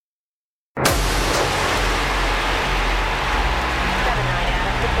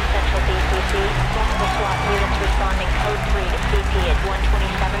Lucy. Multiple SWAT units responding code 3 to CP at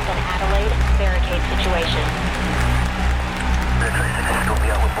 127th and Adelaide. Barricade situation. Red 26, go be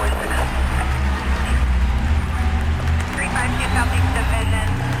out with boys 6. 352 Southeast Division.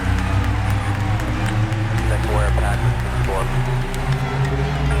 Second wire pack with 4.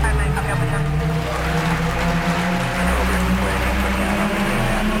 5 copy up with him.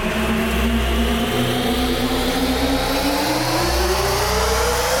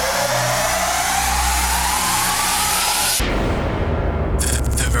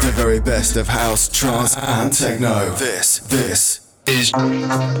 The very best of house, trance, and techno. This is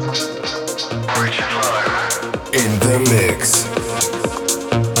in the mix.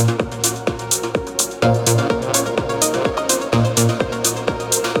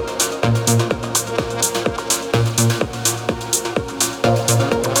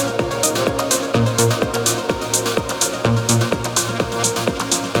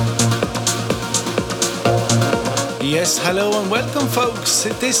 Yes, hello and welcome folks.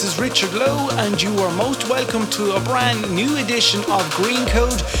 This is Richard Lowe and you are most welcome to a brand new edition of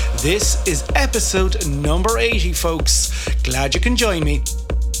Greencode. This is episode number 80 folks. Glad you can join me.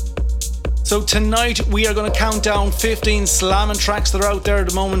 So tonight we are going to count down 15 slamming tracks that are out there at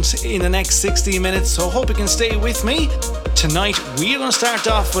the moment in the next 60 minutes, so hope you can stay with me. Tonight we are going to start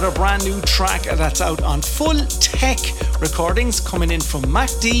off with a brand new track that's out on Full Tech Recordings, coming in from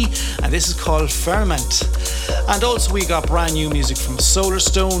MacD, and this is called Firmament. And also we got brand new music from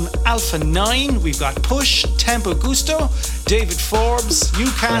Solarstone, Alpha 9, we've got Push, Tempo Giusto, David Forbes,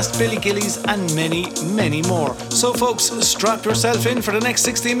 UCast, Billie, Gillies, and many more. So folks, strap yourself in for the next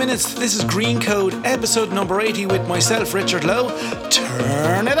 60 minutes. This is Greencode, episode number 80 with myself, Richard Lowe.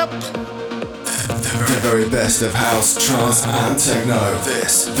 Turn it up! The very best of house, trance, and techno.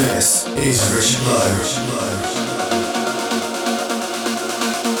 This is Richard Lowe.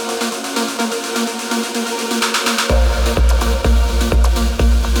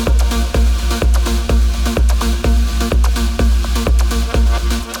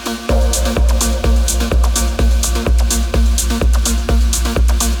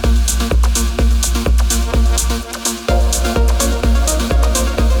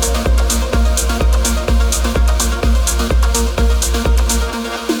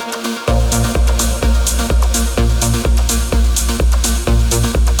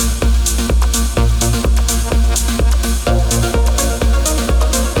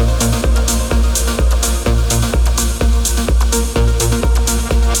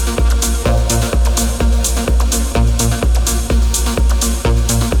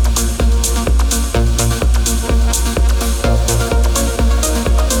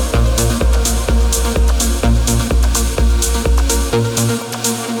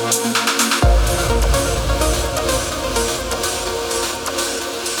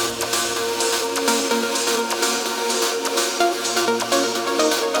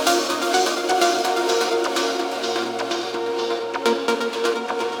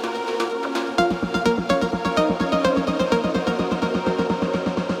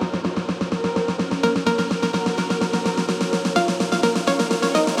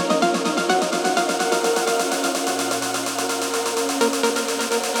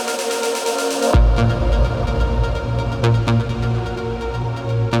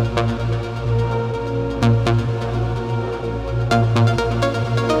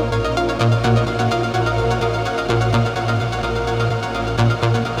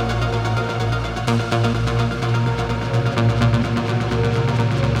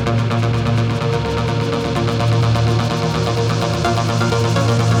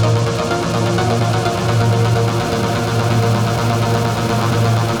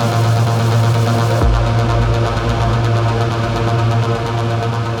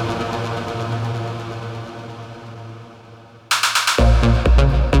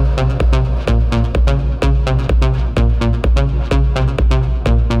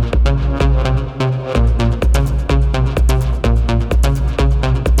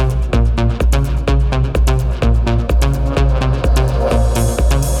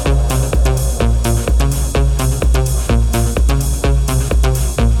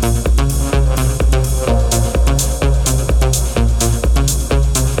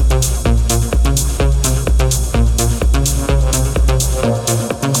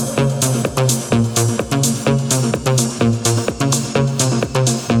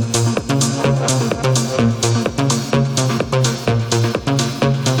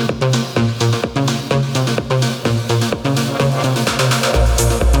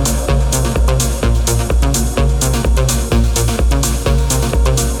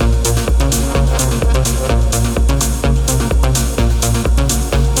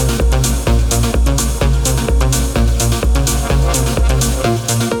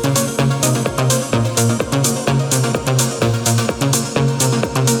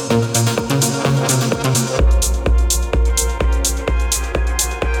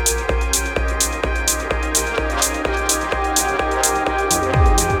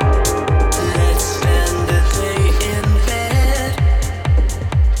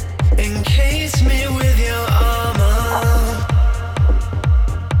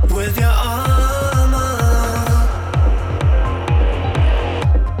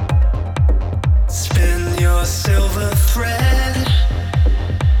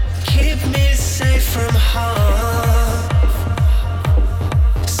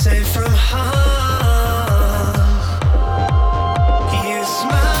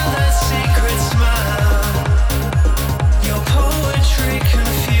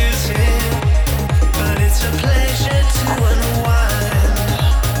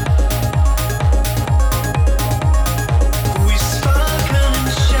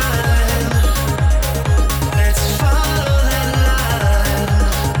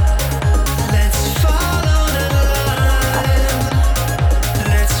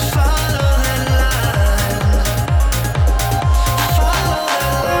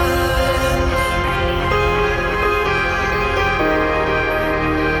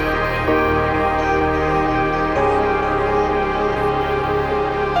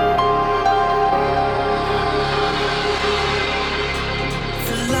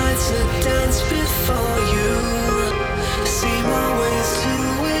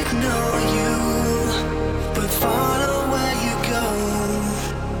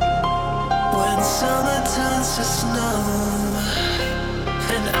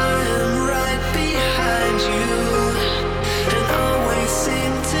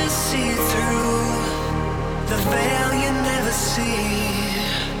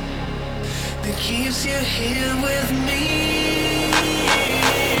 that keeps you here with me.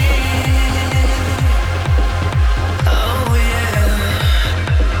 Oh yeah,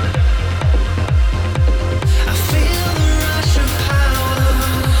 I feel the rush of power.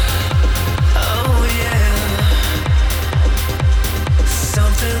 Oh yeah,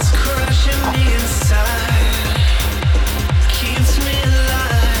 something's crushing me inside, keeps me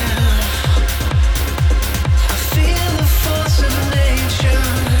alive. I feel the force of nature.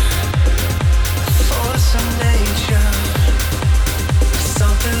 Force of nature,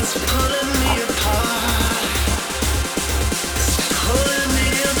 something's pulling me apart, pulling me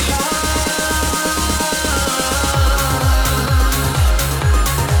apart.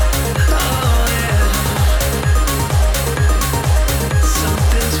 Oh yeah,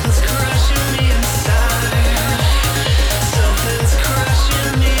 something's what's crushing me inside, something's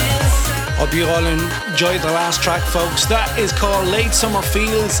crushing me inside. Hope you all enjoyed the last track, folks. That is called Late Summer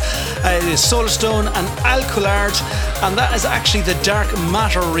Fields. It is Solarstone and Alcollard, and that is actually the Dark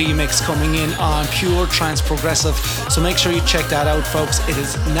Matter remix coming in on Pure Trance Progressive. So make sure you check that out, folks. It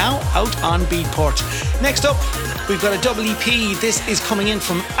is now out on Beatport. Next up, we've got a double EP. This is coming in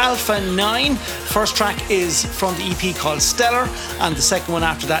from Alpha 9. First track is from the EP called Stellar, and the second one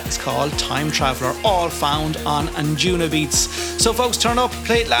after that is called Time Traveler, all found on Anjunabeats. So folks, turn up,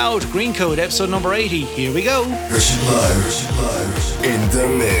 play it loud. Greencode, episode number 80. Here we go. Richard Lowe in the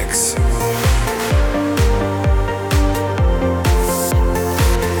mix.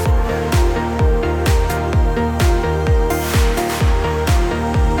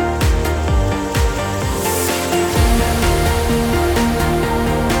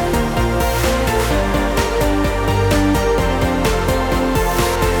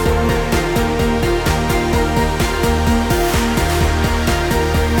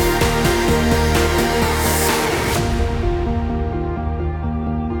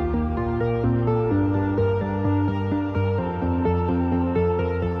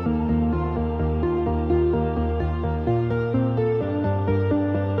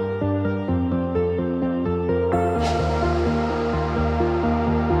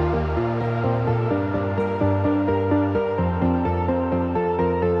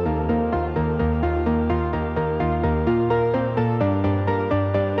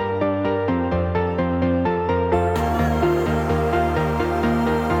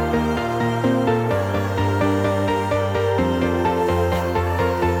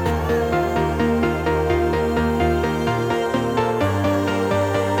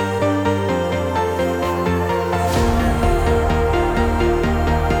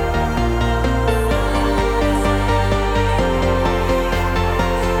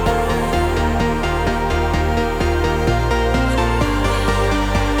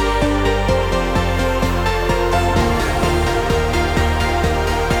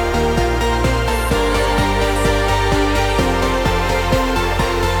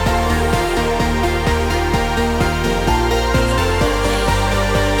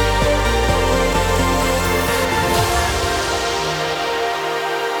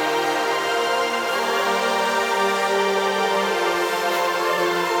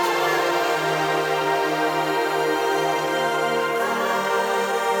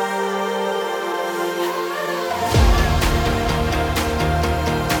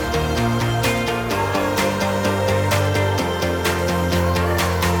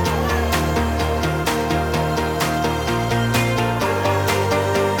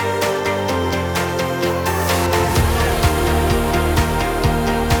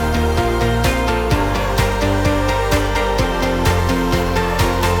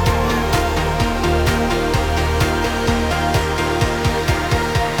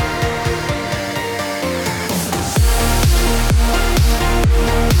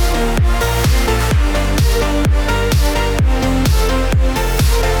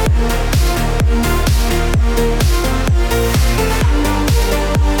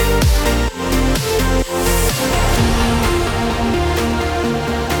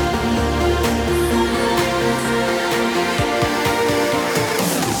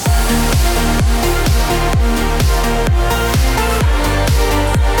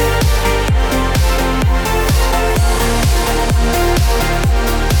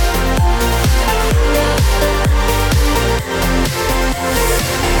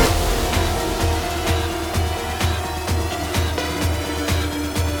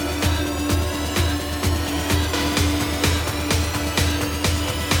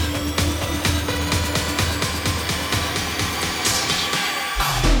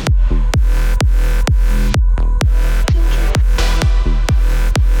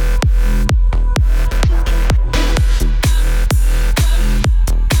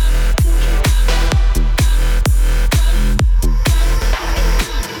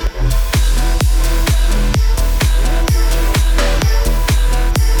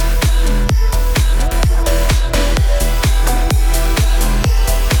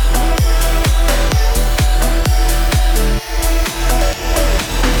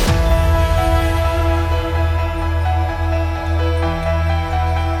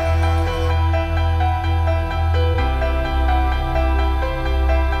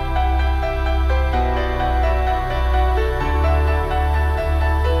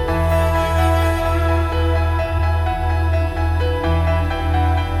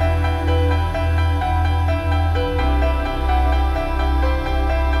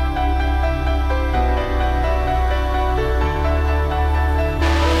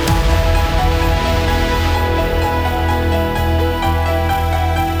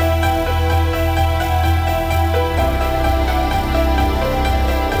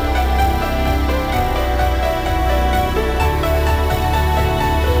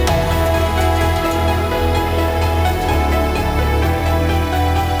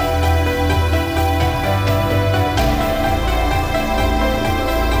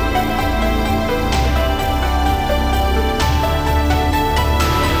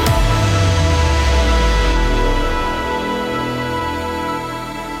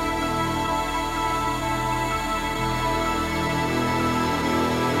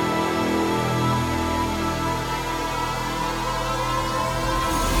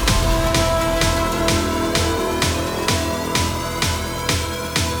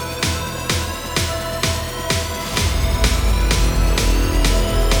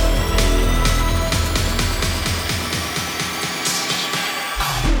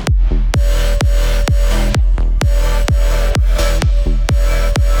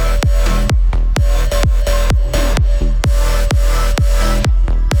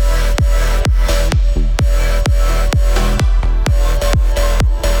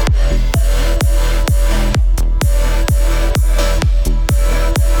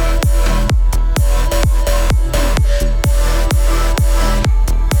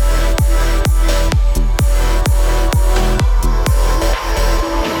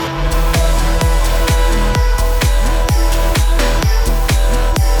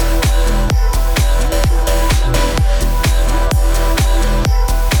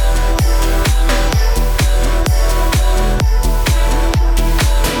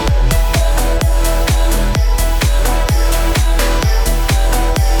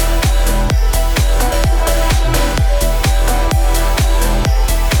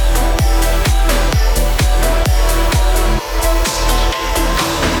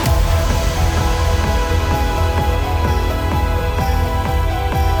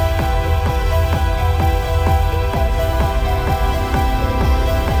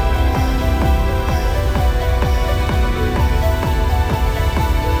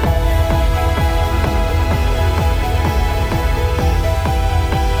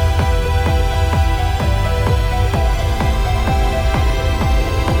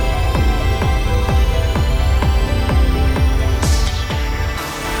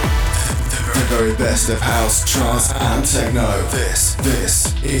 best of house, trance and techno. This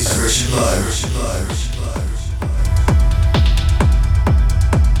is Richard Lowe.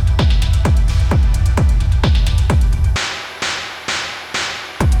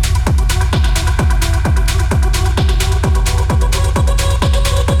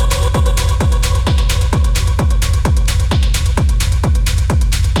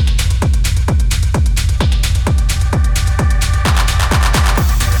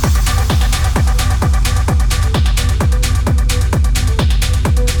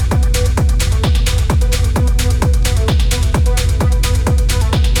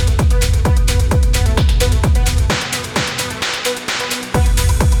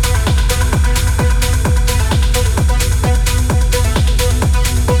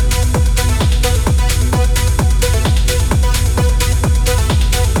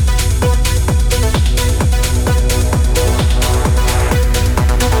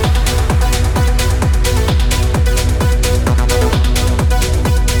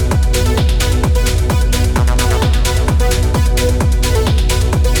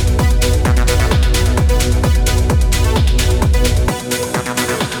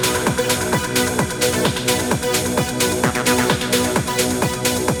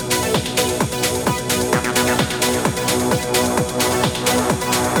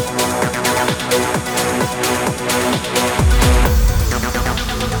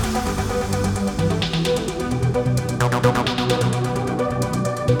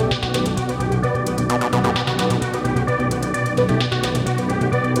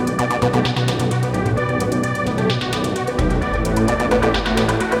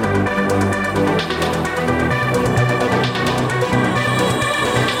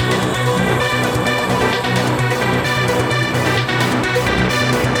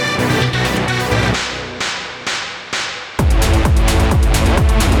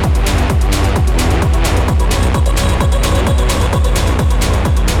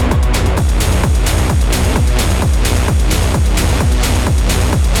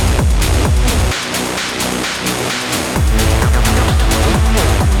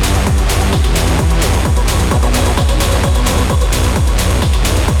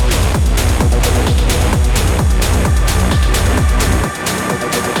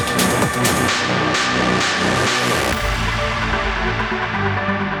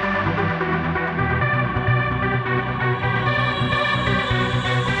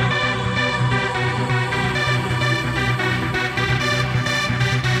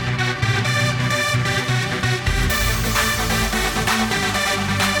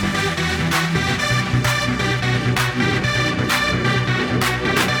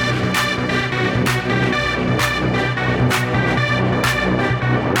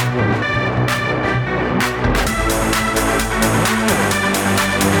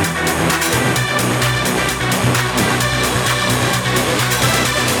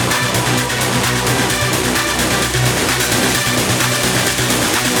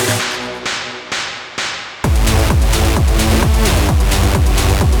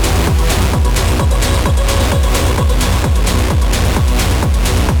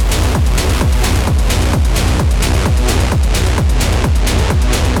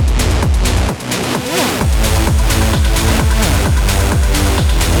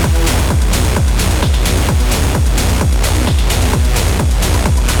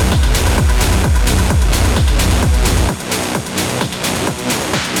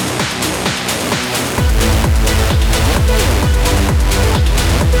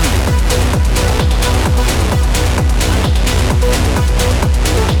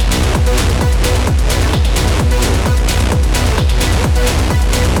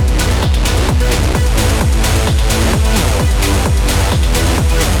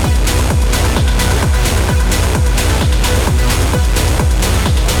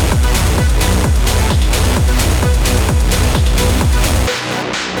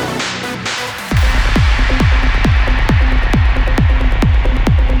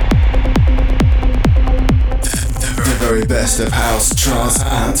 Best of house, trance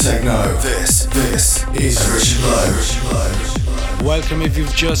and techno. This is Richard Lowe. Welcome if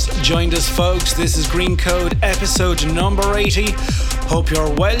you've just joined us, folks. This is Greencode episode number 80. Hope you're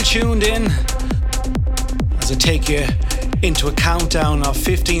well tuned in as I take you into a countdown of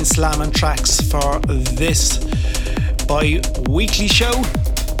 15 slamming tracks for this bi-weekly show.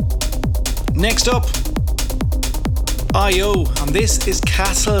 Next up, I.O. and this is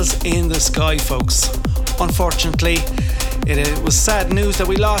Castles in the Sky, folks. Unfortunately, it was sad news that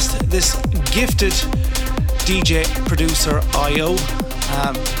we lost this gifted DJ producer I.O.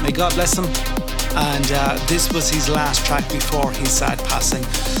 May God bless him. and this was his last track before his sad passing.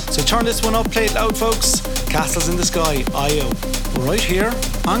 So turn this one up, play it loud, folks. Castles in the Sky, IO, right here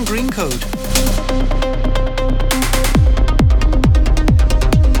on Greencode.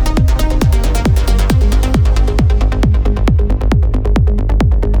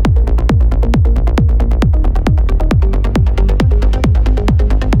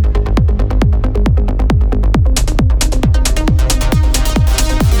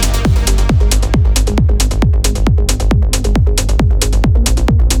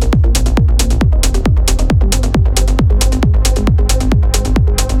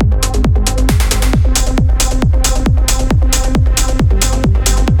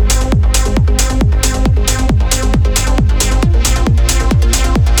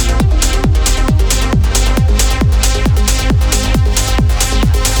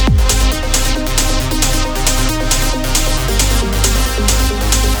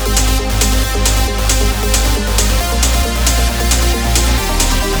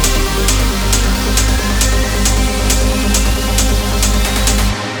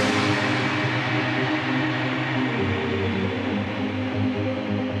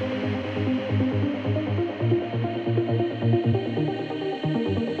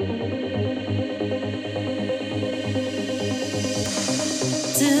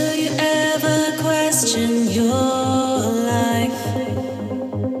 Stars.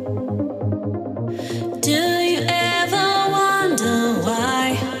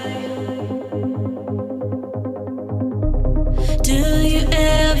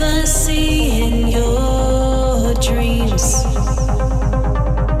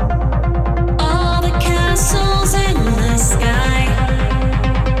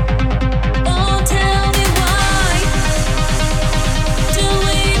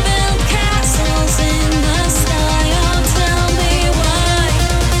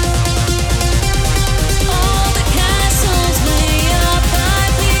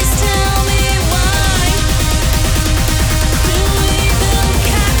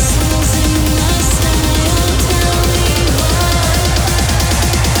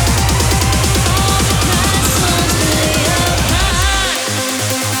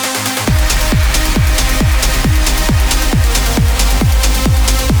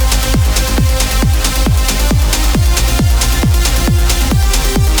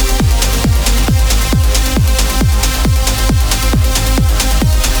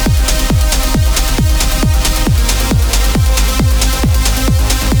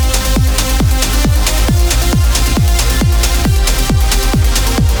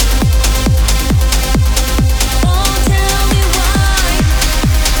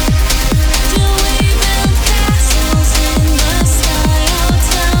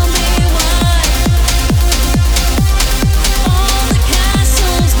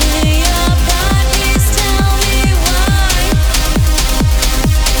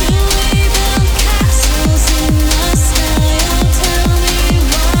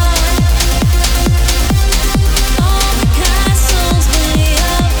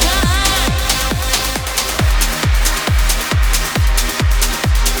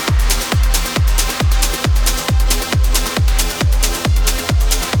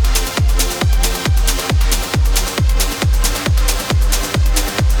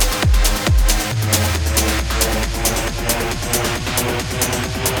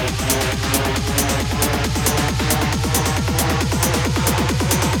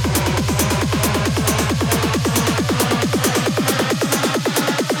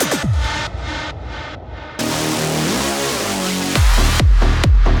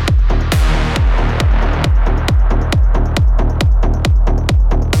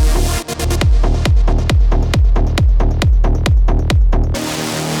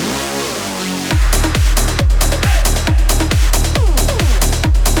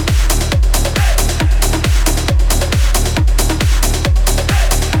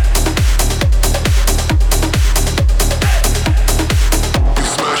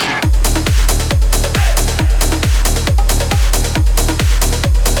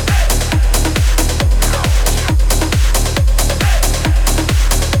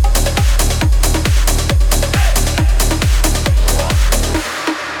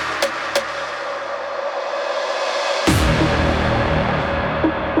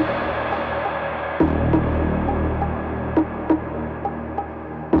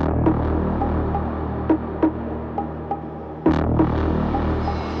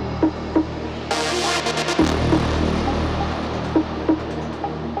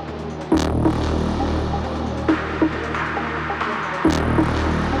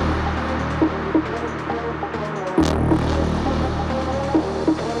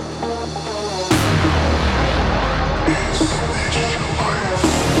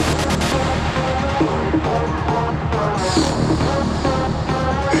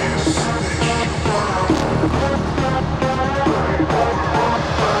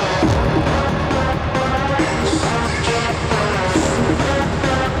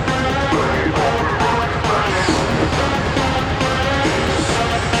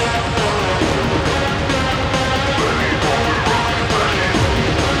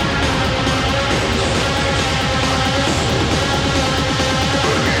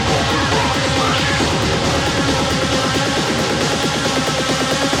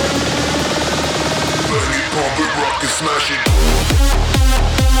 pump it, rock it, smash it.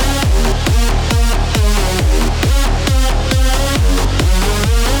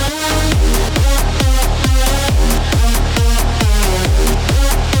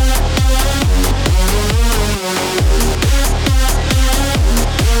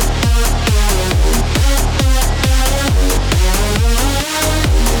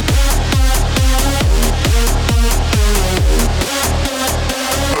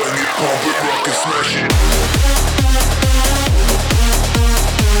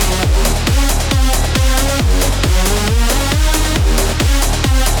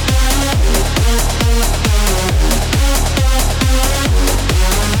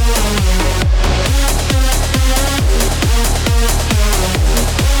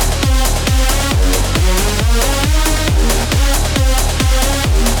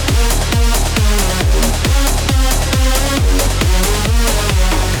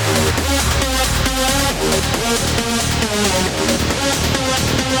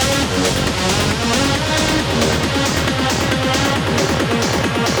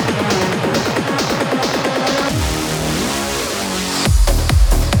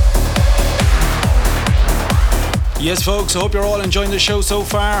 Yes, folks, I hope you're all enjoying the show so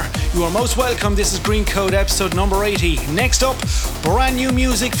far. You are most welcome. This is Greencode episode number 80. Next up, brand new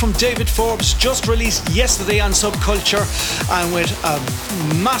music from David Forbes, just released yesterday on Subculture, and with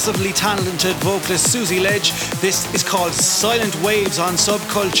a massively talented vocalist, Susie Ledge. This is called Silent Waves on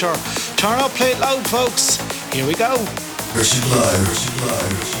Subculture. Turn up, play it loud, folks. Here we go. Richard Lowe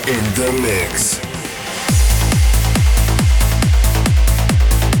in the mix.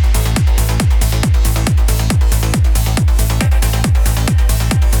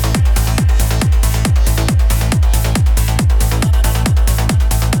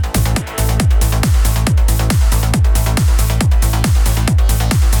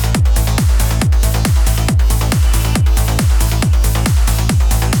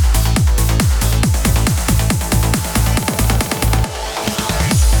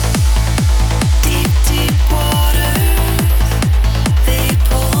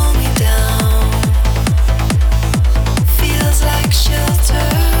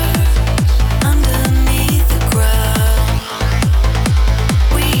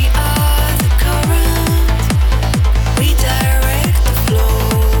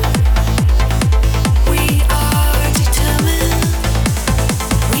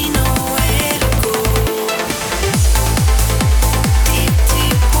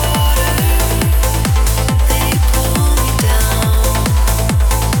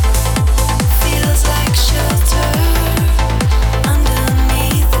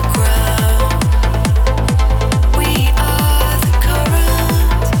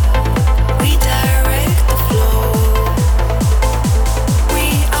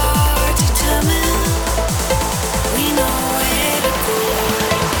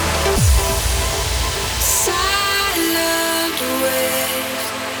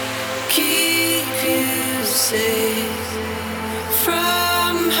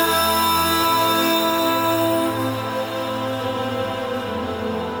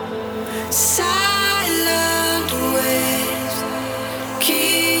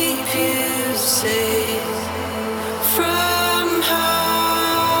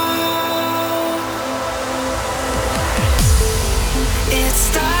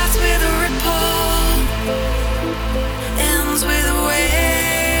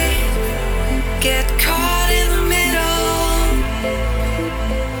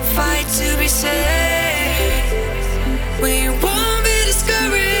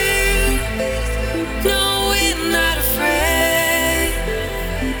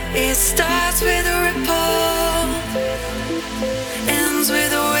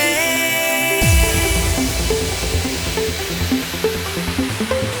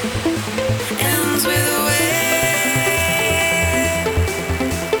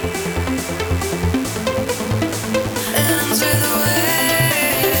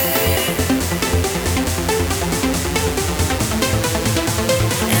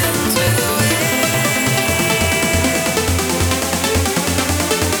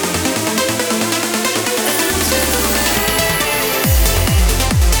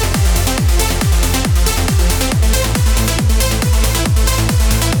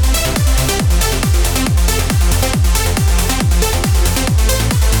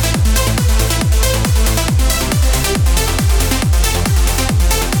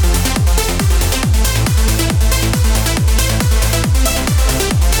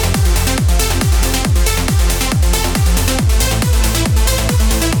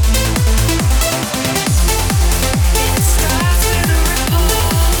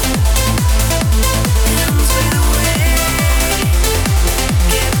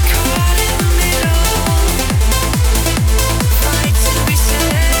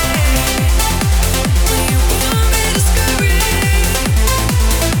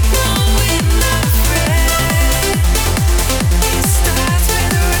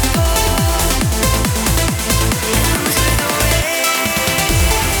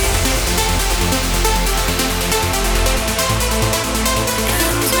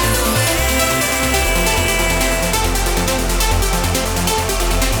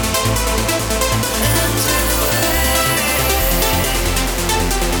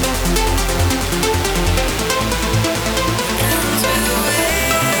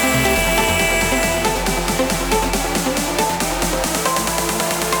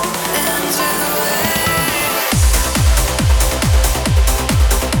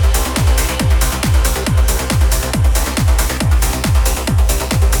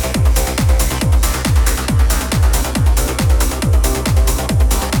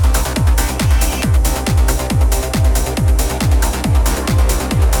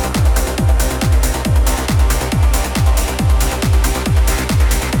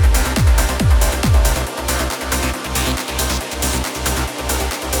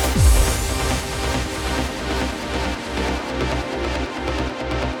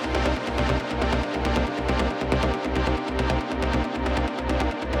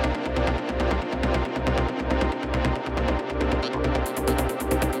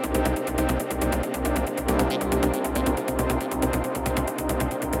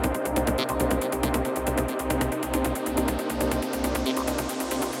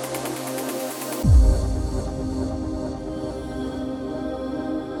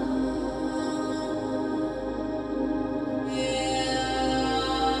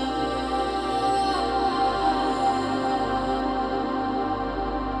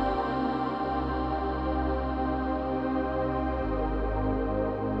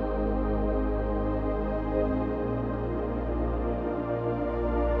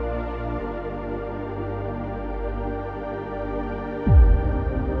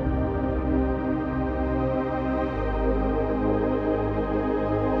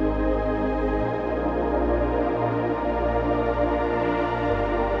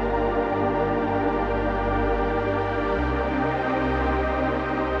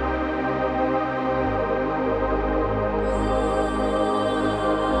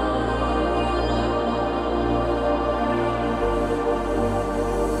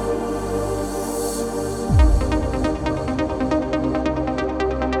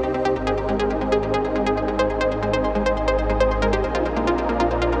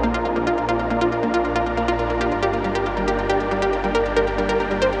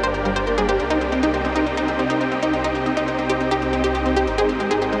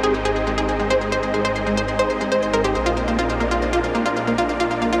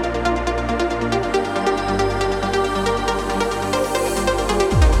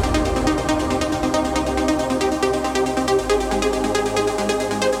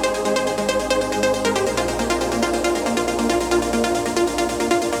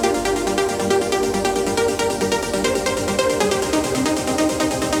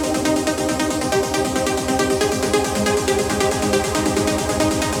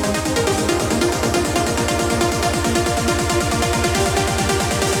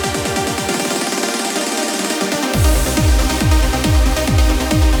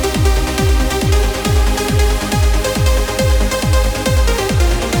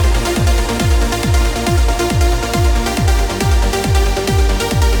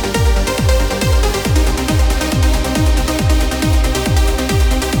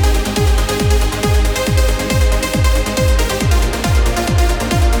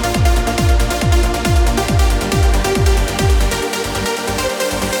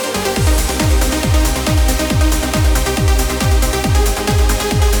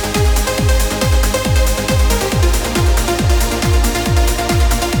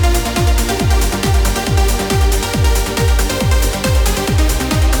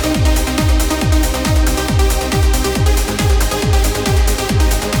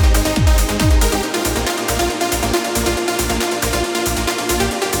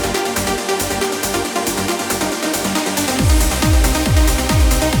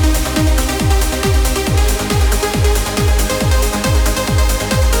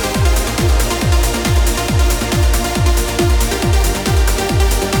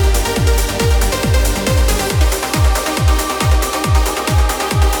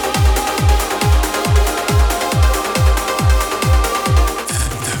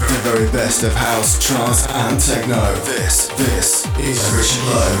 best of house, trance and techno. This is Richard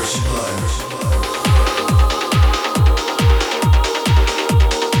Lowe.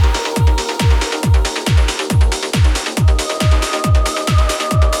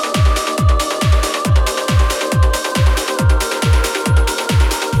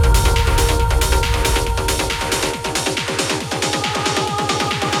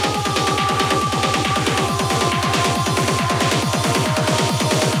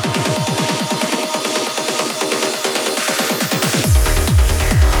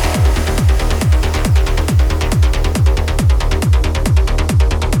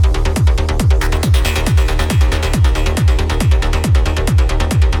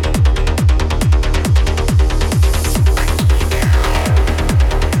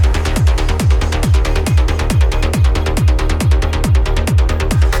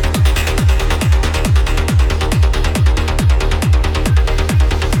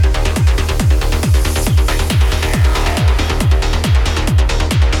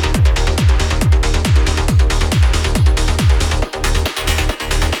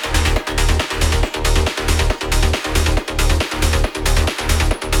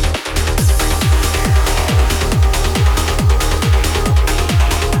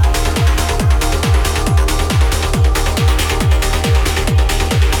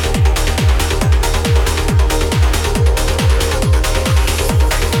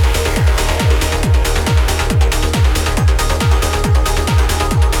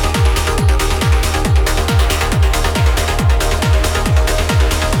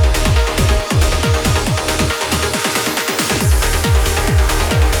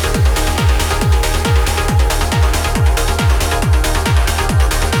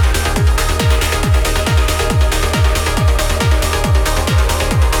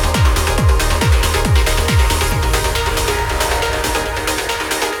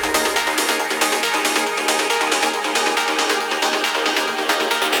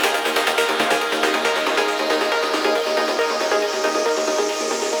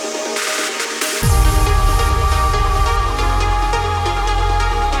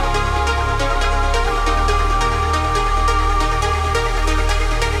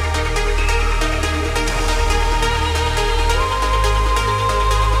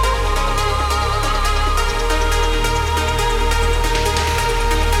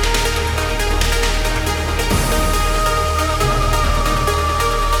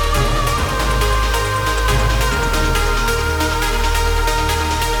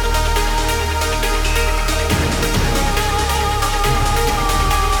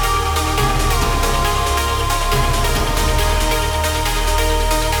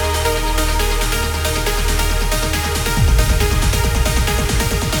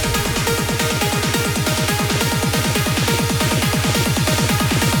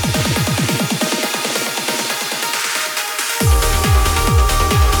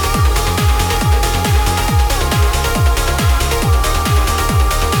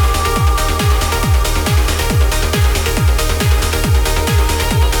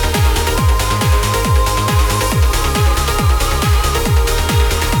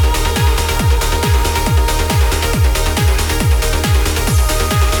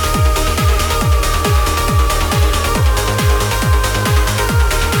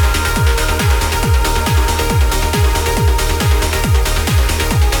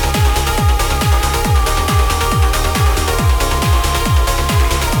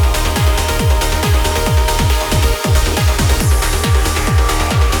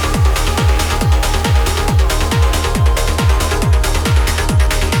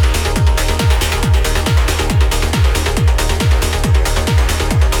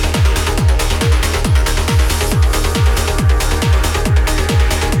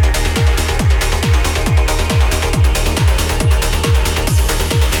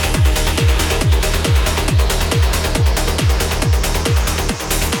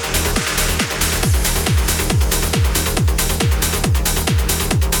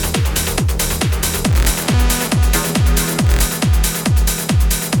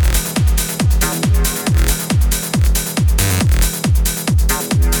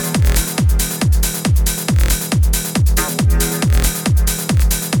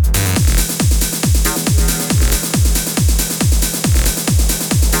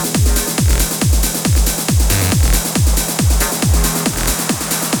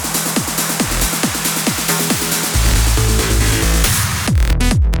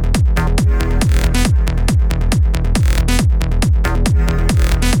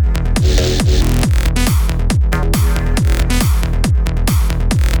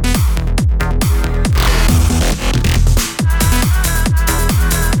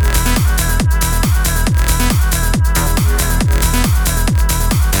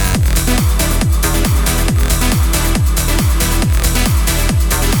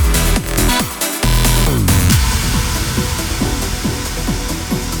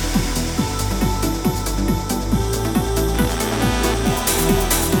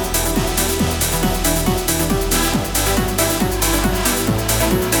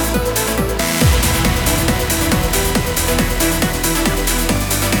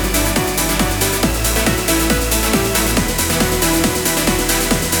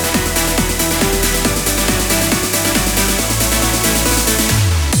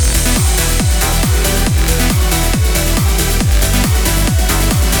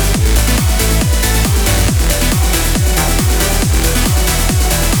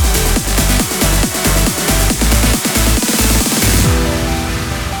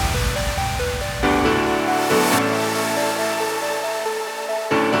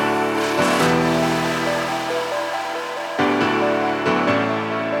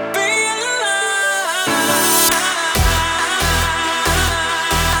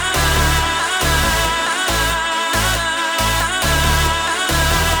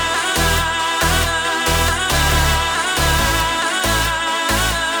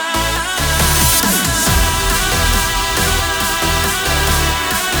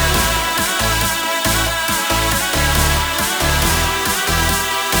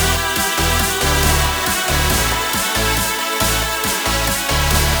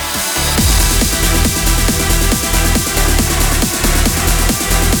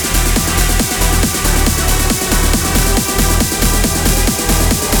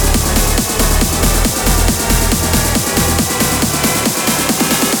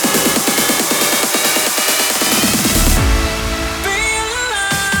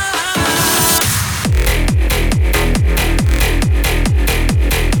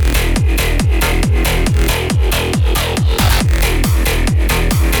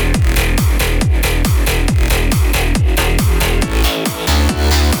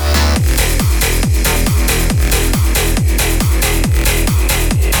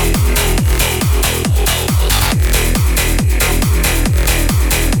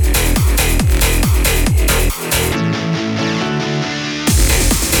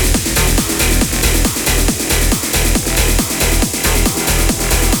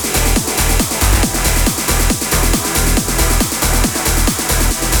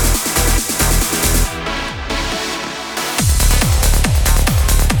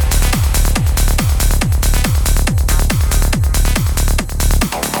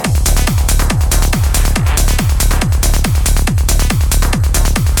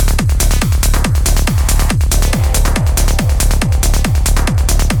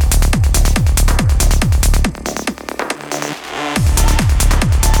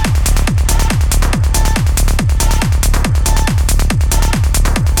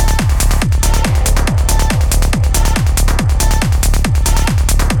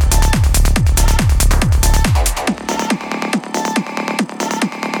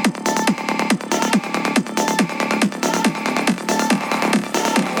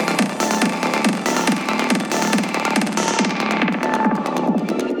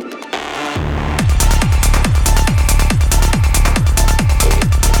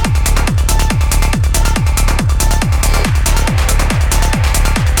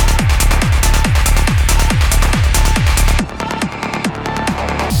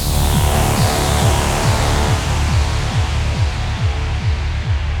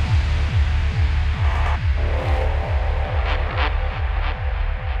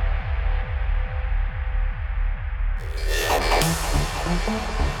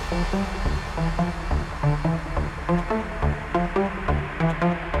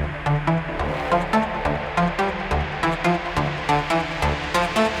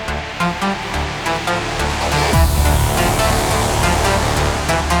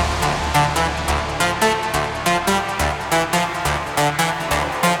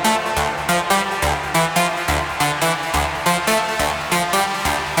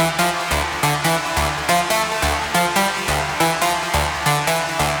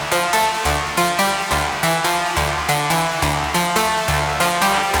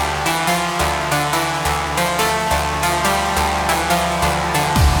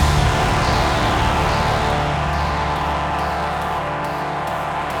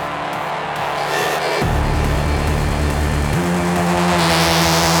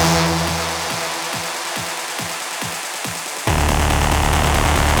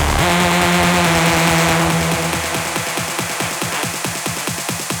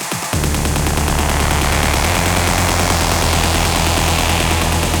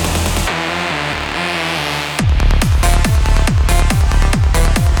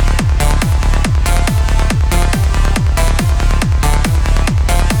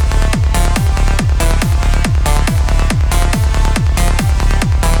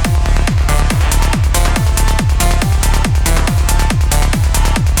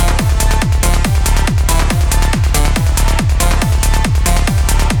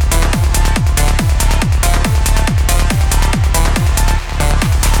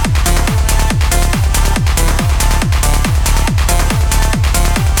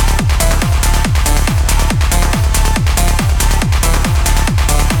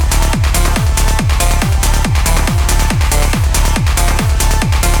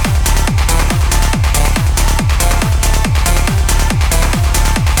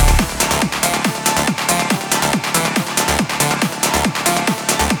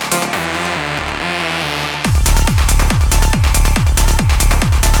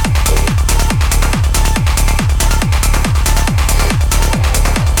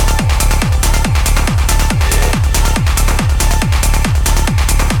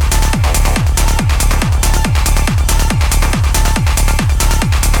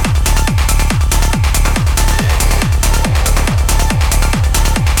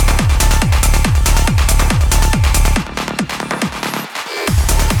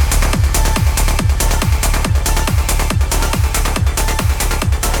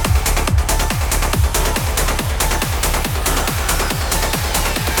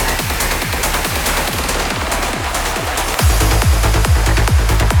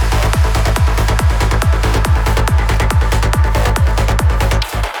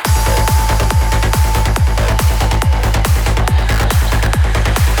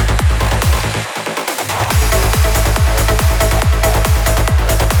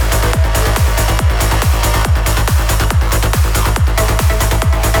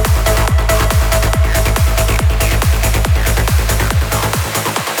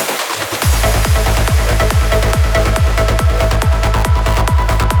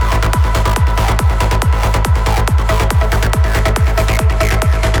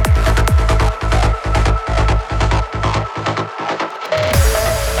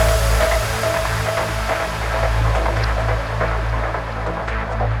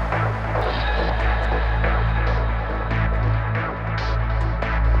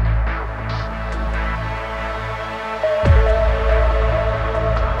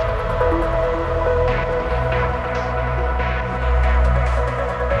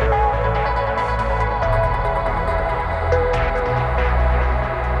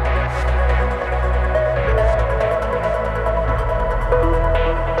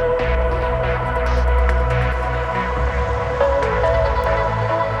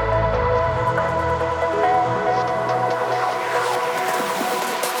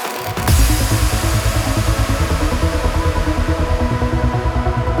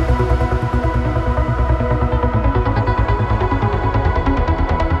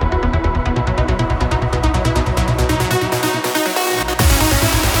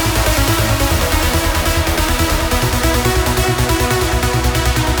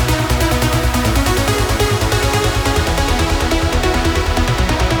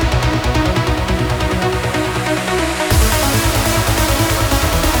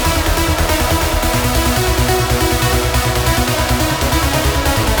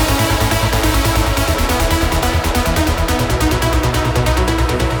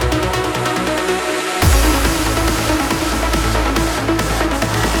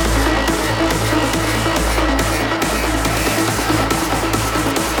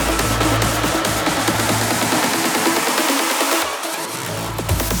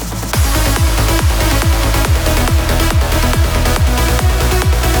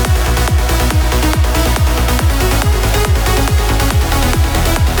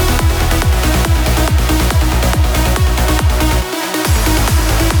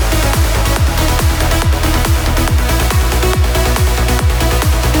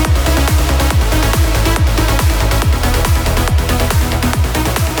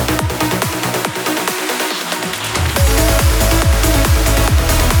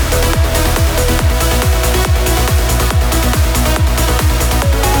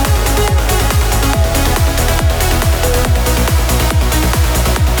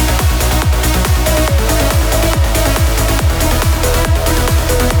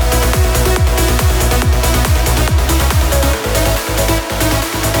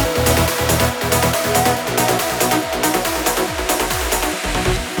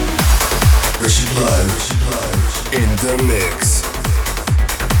 Richard Lowe in the mix.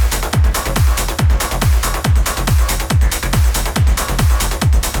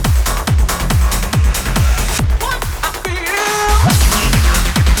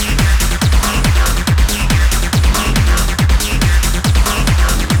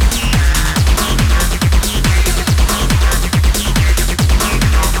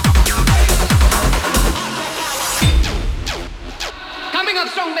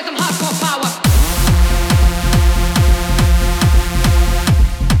 Strong with some hardcore power.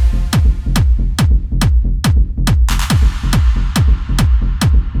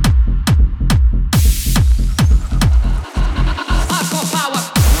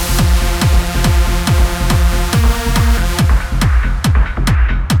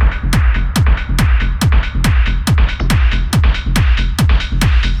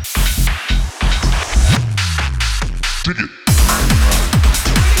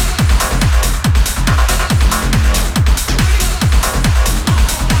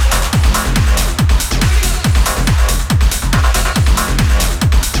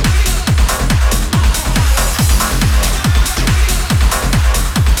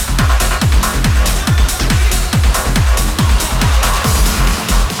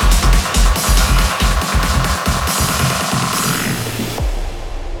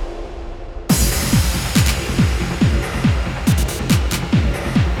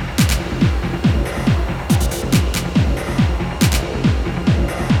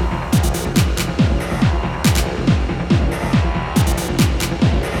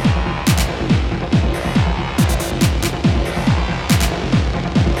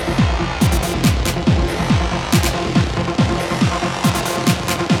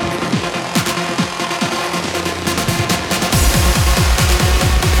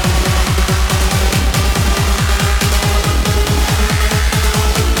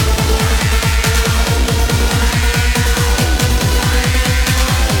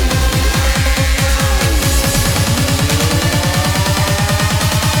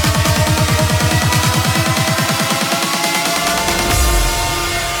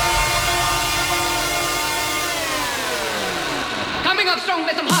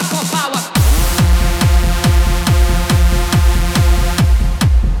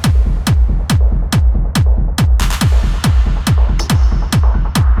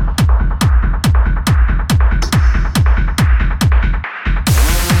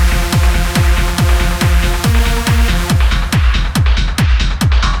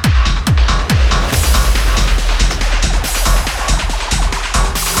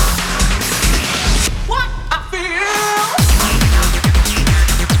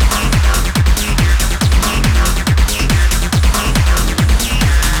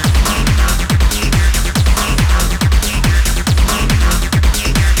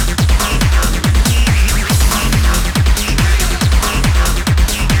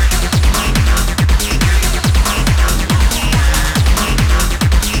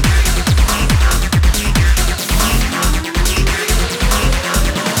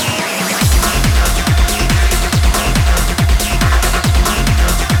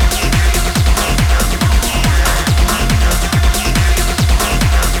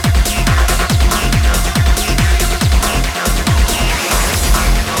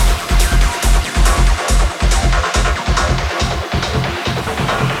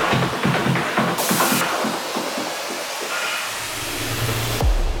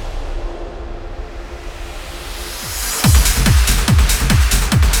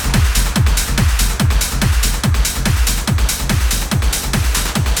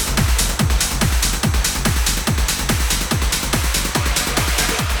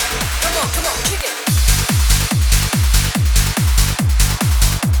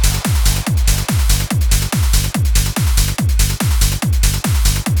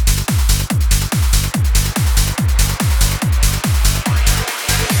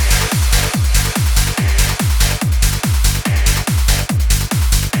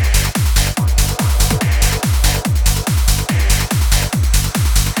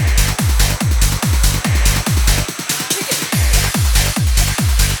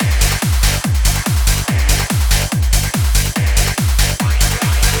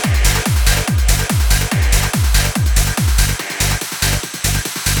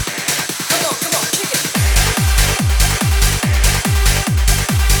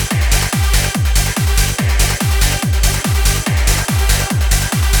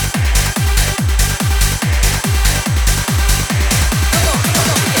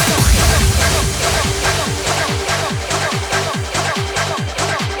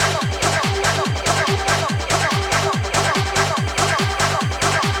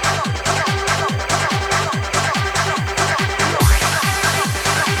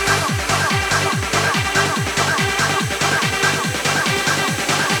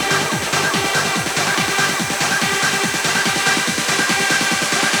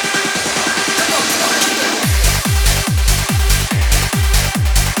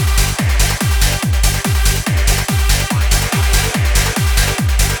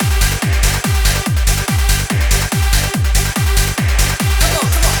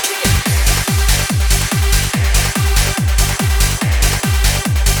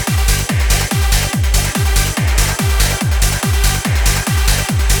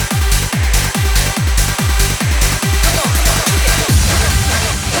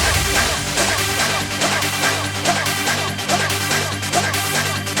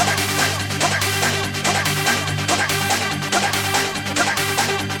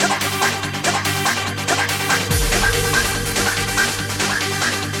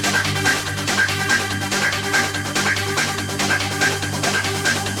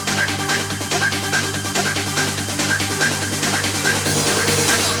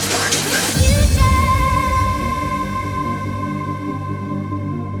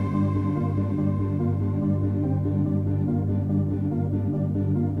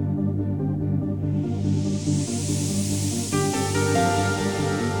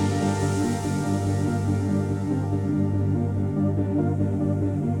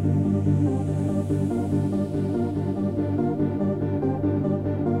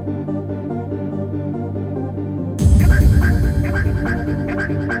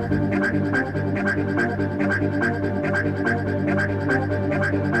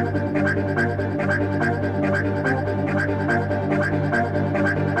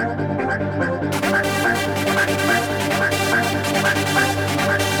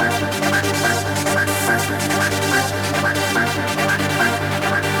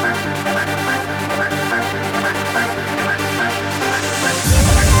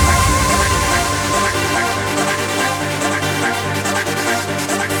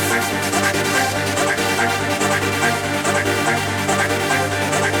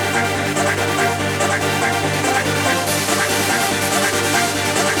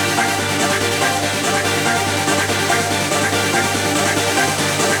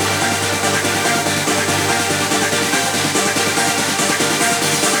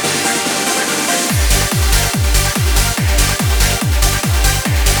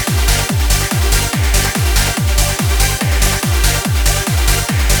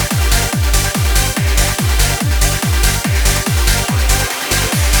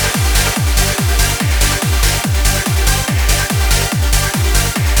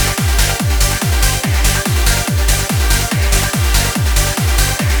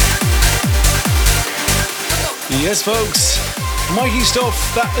 Yes, folks, mighty stuff.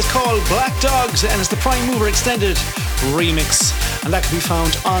 That is called Black Dogs and it's the Prime Mover Extended remix, and that can be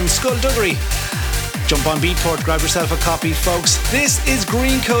found on Skullduggery. Jump on Beatport, grab yourself a copy, folks. This is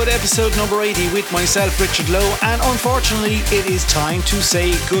Greencode episode number 80 with myself, Richard Lowe, and unfortunately it is time to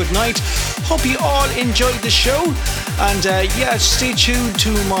say goodnight. Hope you all enjoyed the show, and stay tuned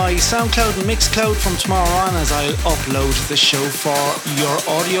to my SoundCloud and Mixcloud from tomorrow on as I'll upload the show for your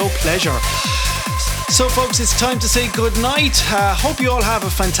audio pleasure. So folks, it's time to say goodnight. Hope you all have a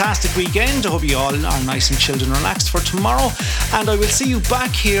fantastic weekend. I hope you all are nice and chilled and relaxed for tomorrow. And I will see you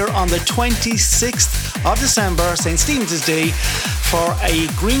back here on the 26th of December, St. Stephen's Day, for a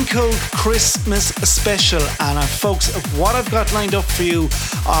Greencode Christmas special. And folks, what I've got lined up for you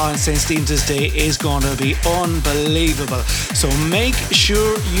on St. Stephen's Day is going to be unbelievable. So make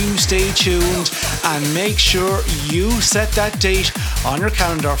sure you stay tuned and make sure you set that date on your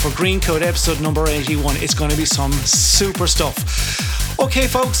calendar for Greencode episode number 81. It's going to be some super stuff. Okay,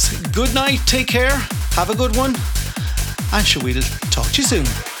 folks, good night, take care, have a good one, and sure, we'll talk to you soon.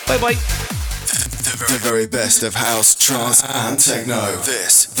 Bye bye. The very best of house, trance, and techno.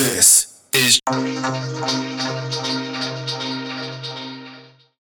 This is